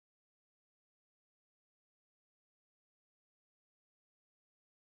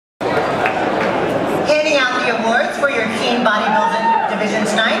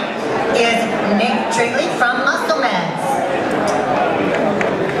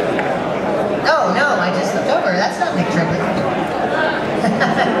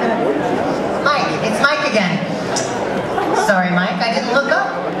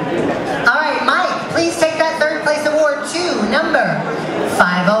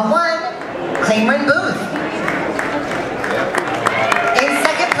501, Claymore Booth. In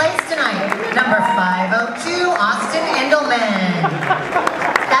second place tonight, number 502, Austin Endelman.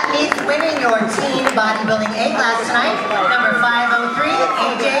 That means winning your teen bodybuilding A class tonight, number 503,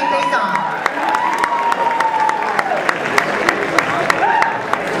 AJ Faison.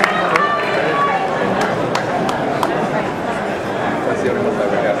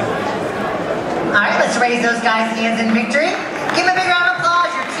 Alright, let's raise those guys' hands in victory. Give them a big round of applause,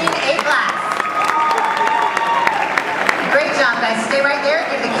 your teen A class. Great job, guys. Stay right there.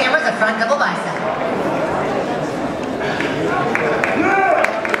 Give the cameras a front double bicep.